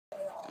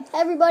Hey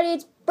everybody,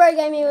 it's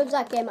WarHead with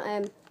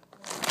fZakgamer.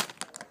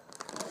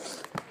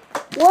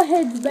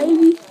 WarHeads,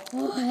 baby.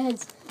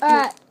 WarHeads.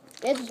 Alright.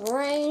 It's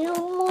raining on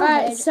WarHead.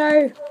 Alright,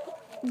 so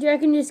do you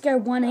reckon just go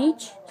one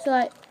each? So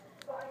like,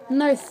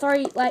 no,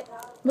 three. Like,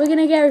 we're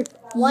gonna go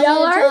One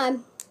yellow. at a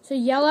time. So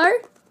yellow,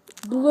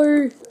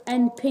 blue,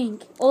 and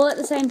pink, all at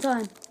the same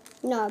time.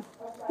 No,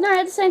 No,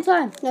 at the same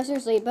time. no,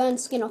 seriously, it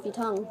burns skin off your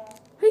tongue.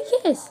 Who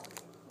cares?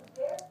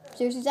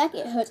 Seriously, Zach,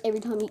 it hurts every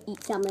time you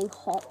eat something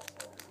hot.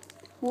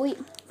 Boy.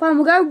 Fine,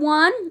 we'll go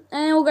one,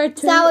 and then we'll go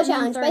two. Sour and then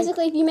challenge. three.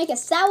 Basically, if you make a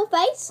sour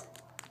face,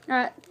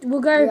 Alright, we'll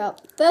go you're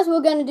up. First,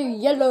 we're gonna do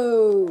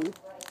yellow.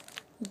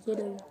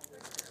 yellow.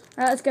 Alright,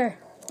 let's go.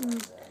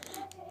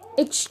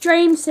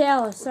 Extreme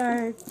sour,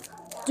 so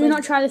do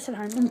not try this at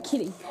home. I'm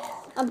kidding.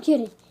 I'm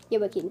kidding. Yeah,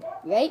 we're kidding.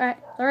 You ready? Alright,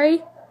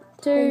 3,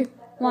 2,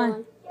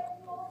 1.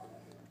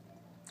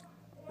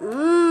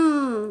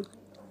 Mmm.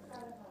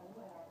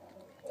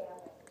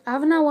 I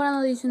haven't had one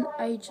of these in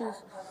ages.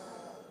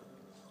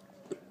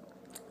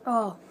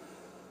 Oh.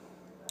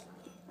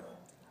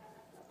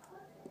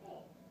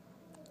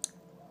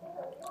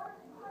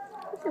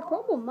 What's your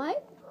problem, mate?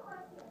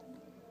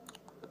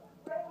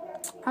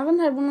 I haven't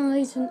had one of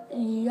these in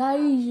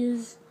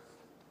ages.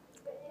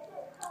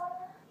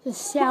 The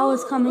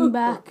sour's coming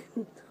back.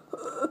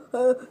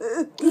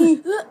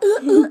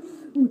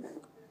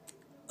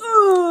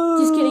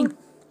 Just kidding.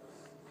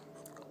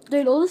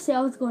 Dude, all the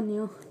sour's gone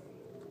now.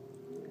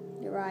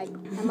 You're right.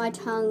 And my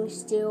tongue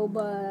still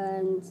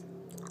burns.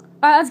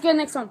 Alright, let's go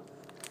next one.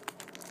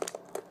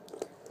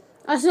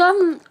 I still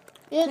haven't...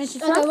 It's, Finish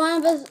okay, yourself? one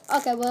of us.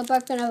 Okay, we're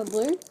both gonna have a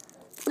blue.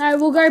 No,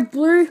 we'll go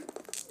blue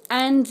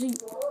and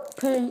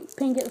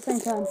pink at the same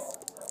time.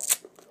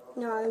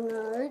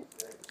 No.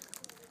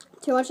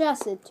 Too much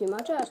acid. Too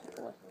much acid,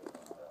 boy.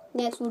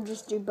 Next, we'll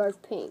just do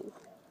both pink.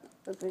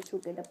 But first,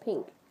 we'll get a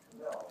pink.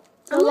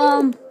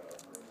 So,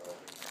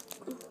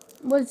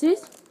 what is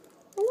this?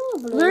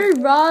 Another blue.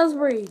 Blue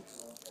raspberry.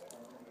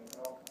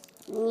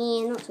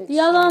 Yeah, not so The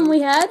other one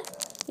we had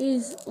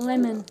is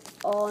lemon.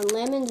 Oh, and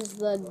lemon is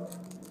the...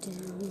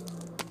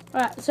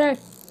 Alright, so,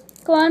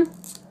 come on.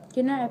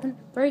 Get it open.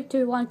 3,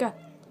 2, 1, go.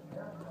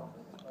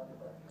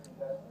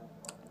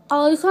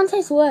 Oh, this one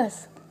tastes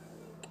worse.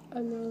 I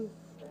know.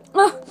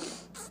 Oh.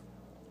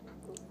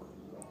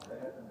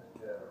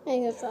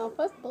 You can sell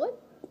first, boy.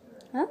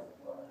 Huh?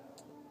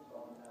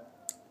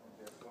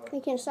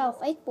 You can sell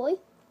fake, boy.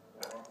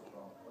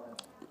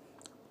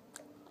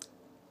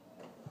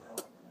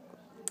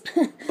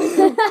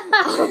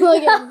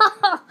 Look at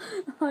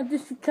Oh,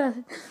 just because.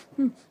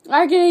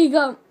 I reckon you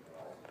go.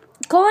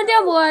 Comment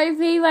down below if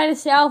you made a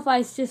sour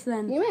face just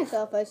then. You make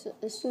sell face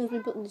as soon as we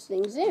put these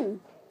things in.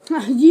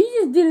 You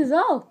just did as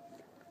well.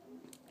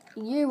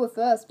 You were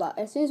first, but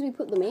as soon as we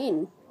put them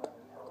in.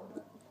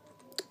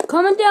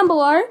 Comment down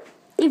below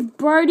if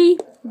Brody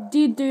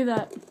did do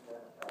that.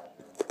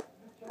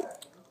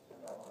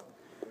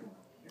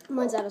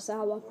 Mine's out of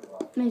sour.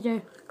 Me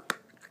too.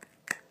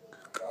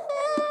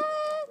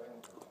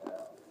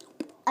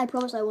 I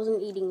promise I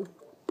wasn't eating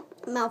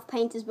mouth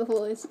painters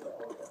before this.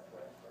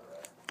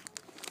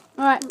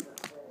 Alright,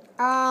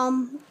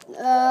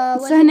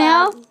 so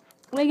now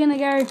we're gonna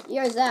go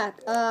Yo, Zach,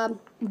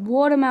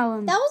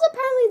 watermelon. that was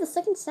apparently the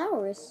second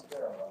sourest.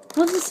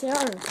 What's the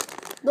sour?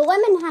 The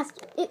lemon has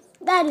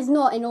that is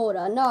not in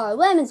order. No,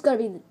 lemon's gotta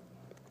be the,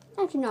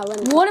 actually no,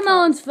 lemon.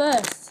 Watermelon's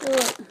first.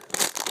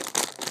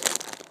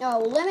 Oh,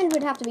 well, lemon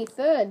would have to be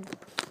third.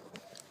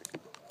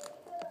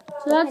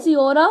 So that's the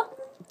order.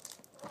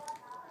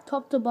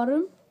 Top to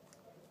bottom.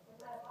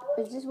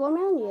 Is this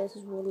watermelon? Yeah, this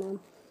is watermelon.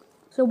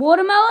 So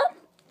watermelon,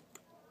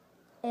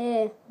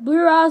 Yeah.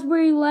 blue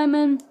raspberry,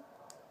 lemon.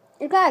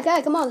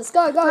 Okay, come on, let's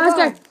go, go, Let's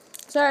go.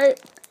 So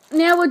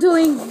now we're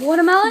doing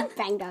watermelon.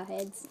 Banged our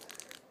heads.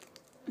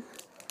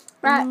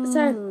 Right,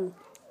 so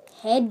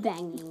Head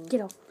banging.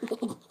 get off.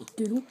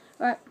 Doodle.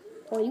 Alright.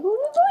 What are you gonna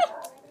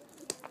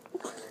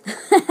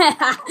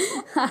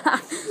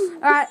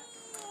Alright.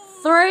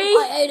 3,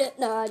 I ate it.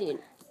 No, I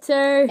didn't. 2.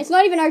 It's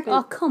not even open.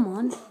 Oh, come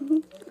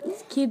on.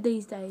 It's kid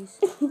these days.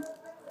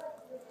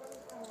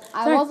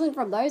 I So- wasn't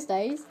from those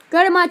days.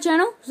 Go to my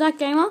channel,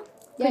 fZakgamer.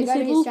 Yeah, Pretty go to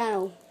simple. his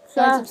channel.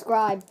 So- Don't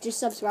subscribe. Just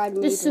subscribe to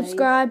me. Just please.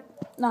 subscribe.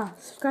 Nah,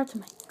 subscribe to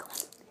me. Come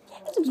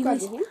on. Subscribe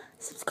to him.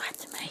 Subscribe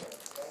to me.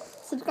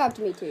 Subscribe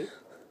to me too.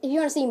 If you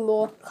want to see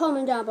more,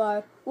 comment down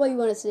below what you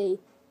want to see.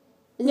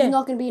 This Yeah. is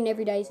not going to be an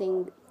everyday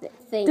thing.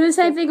 Do the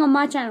same thing on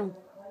my channel.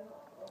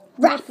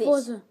 Rat fish.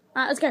 Alright,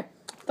 let's go.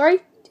 3,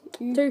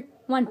 2,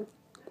 1.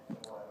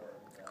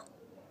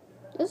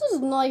 This is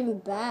not even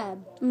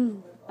bad.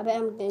 Mm. I bet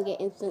I'm going to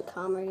get instant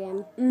karma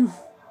again. Mm.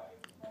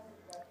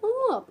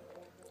 Oh,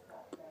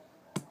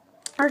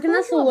 I reckon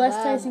that's the not worst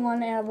bad. tasting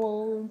one out of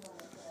all of them.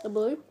 the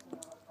blue?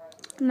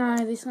 No,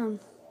 this one.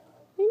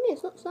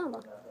 It's not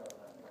summer.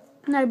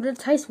 No, but it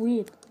tastes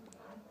weird.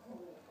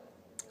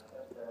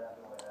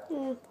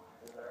 Mm.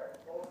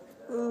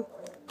 Mm.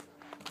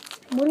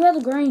 What about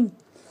the green?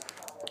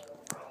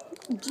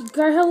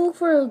 Go have a look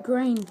for a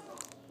green.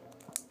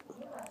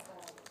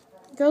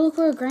 Go look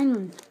for a green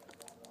one.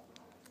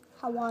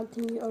 How wide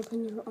can you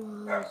open your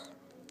eyes?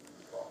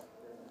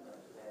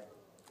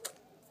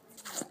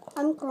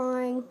 I'm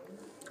crying.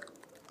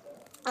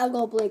 I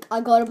gotta blink.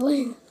 I gotta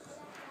blink.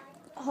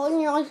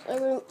 Holding your eyes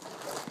open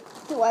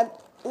too wide.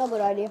 Not a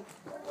good idea.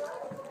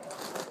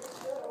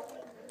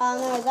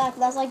 No,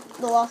 that's like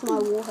the last of my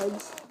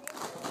WarHeads.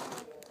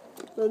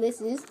 So this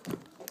is.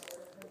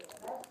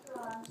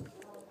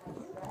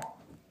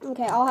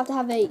 Okay, I'll have to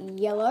have a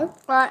yellow.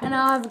 Right, and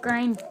I'll have a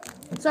green.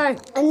 So, And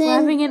then we're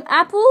having an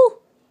apple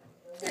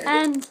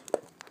and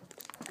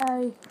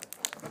a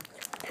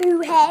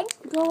Poo head.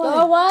 go go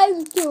away.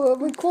 away to a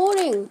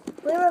recording.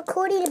 We're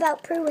recording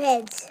about poo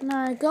heads.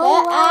 No, go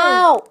Get away.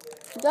 out!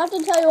 Do I have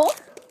to tell you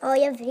off? Oh,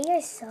 your video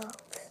sucks.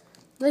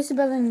 At least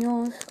better than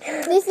yours.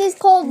 This is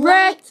called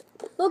Wrecked.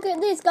 Look at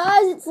this,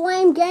 guys. It's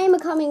Lame Gamer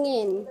coming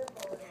in.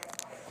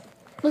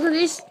 Look at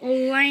this.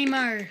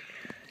 Lame-o.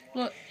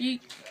 Look,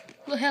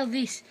 look how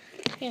this.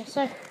 Yeah,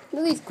 so.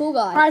 Look at these cool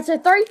guys. Alright, so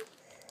 3.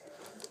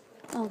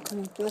 Oh, come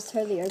on. You must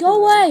hear the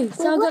Go away.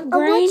 So I've got I'm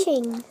green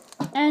watching.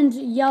 and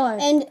yellow.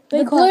 And Be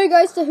the quiet. blue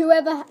goes to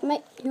whoever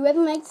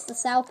makes the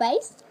sour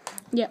base.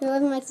 Yeah.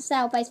 Whoever makes the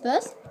sour base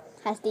first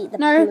has to eat the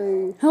No,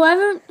 blue.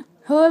 whoever,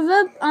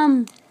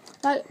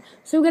 like,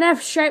 so we're gonna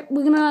have shape,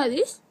 we're gonna like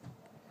this.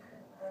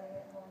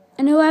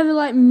 And whoever,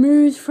 like,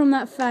 moves from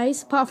that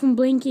face, apart from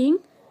blinking,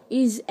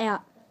 is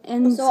out.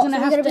 And it's So gonna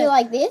we're have gonna to, be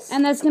like this.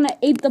 and that's gonna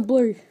eat the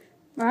blue.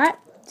 Right?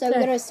 So we're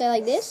gonna stay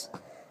like this.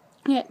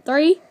 Yeah,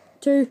 3,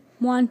 2,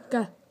 1,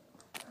 go.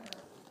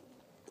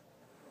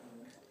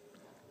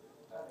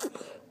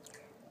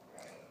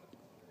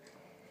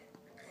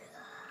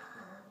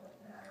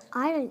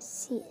 I don't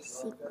see a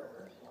single thing.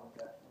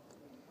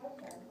 You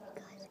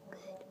guys are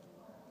good.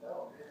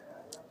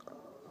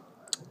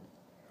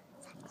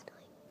 Zach's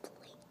doing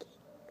blinking.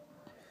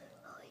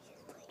 Oh,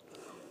 he's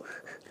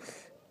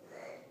blinking.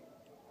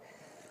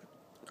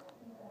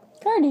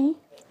 Cody.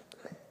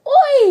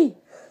 Oi!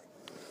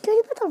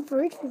 Cody, put the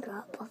bird finger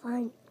up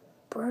behind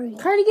bird.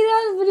 Cody, get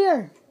out of the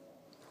video.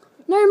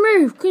 No,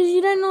 move, because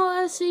you don't know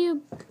how to see your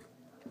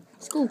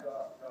school.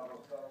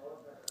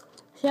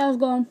 Shower's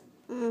gone.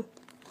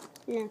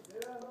 Yeah.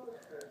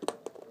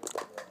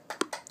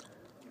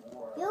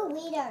 You're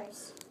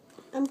leaders.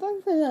 I'm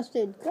both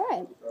exhausted.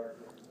 Great.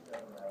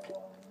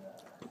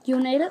 Do you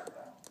want to eat it?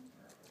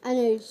 I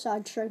know you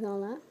started stroking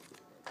on that.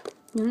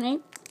 You want to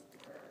eat?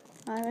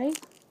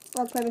 Alright.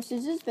 Rock, paper,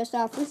 scissors. Best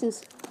out of three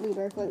since we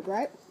both went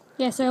great.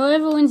 Yeah, so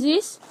whoever wins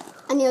this.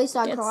 I nearly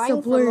started Gets crying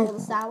the from blue. all the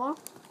sour.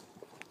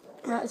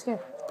 Right, let's go.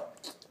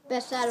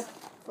 Best out of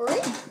 3.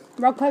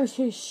 Rock, paper,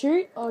 scissors,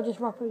 shoot, or just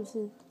rock, paper,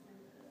 scissors?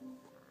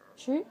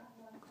 Shoot?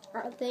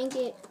 I think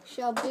it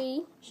shall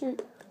be.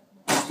 Shoot.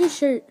 Just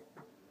shoot.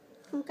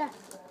 Okay.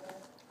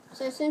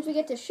 So as soon as we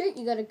get to shoot,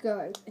 you gotta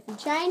go. If you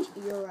change,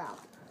 you're out.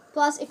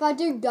 Plus, if I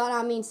do gun,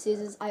 I mean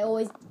scissors, I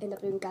always end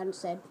up doing gun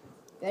instead.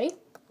 Ready?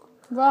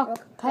 Rock,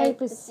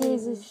 paper,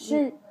 scissors,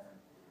 shoot.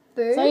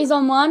 Boom. So he's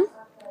on 1.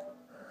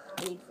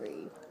 I need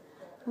 3.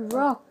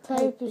 Rock,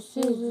 paper,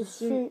 scissors,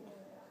 shoot.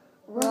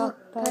 Rock,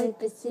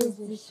 paper,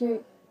 scissors,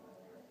 shoot.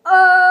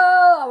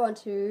 Oh, I want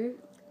 2.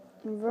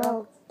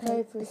 Rock,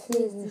 paper,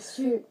 scissors,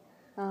 shoot.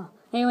 Oh,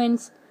 he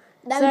wins.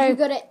 That So- means you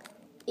gotta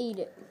eat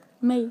it.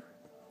 Me.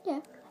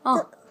 Yeah.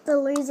 Oh, The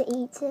loser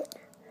eats it.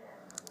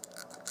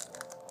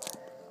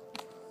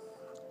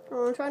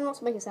 Oh, I'm trying not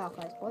to make a sour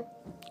face, boy.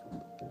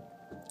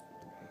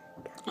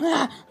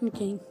 I'm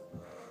kidding.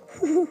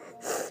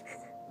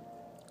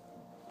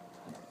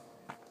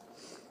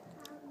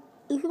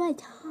 Look at my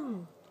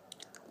tongue.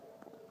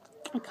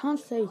 I can't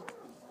see.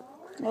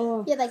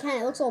 Oh, Yeah, they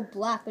can. It looks all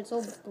black, but it's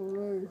all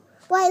blue.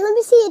 Wait, let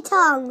me see your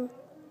tongue.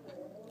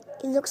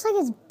 It looks like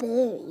it's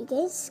burnt. You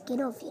get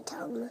skin off your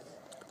tongue.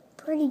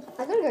 Pretty.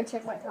 I gotta go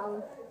check my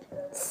tongue.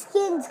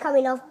 Skin's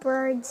coming off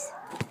birds.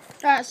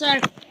 Alright, so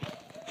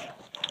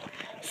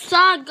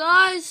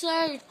guys,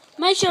 so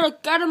make sure to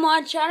go to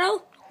my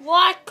channel,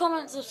 like,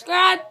 comment,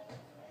 subscribe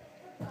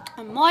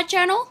on my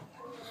channel,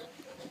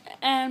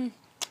 and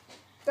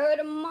Go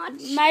to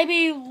much.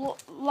 maybe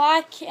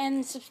like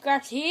and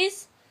subscribe to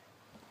his.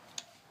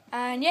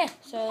 And yeah,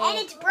 so And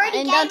it's Birdie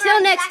And Gamer until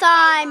and next Zach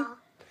time. Gamer.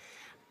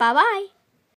 Bye bye.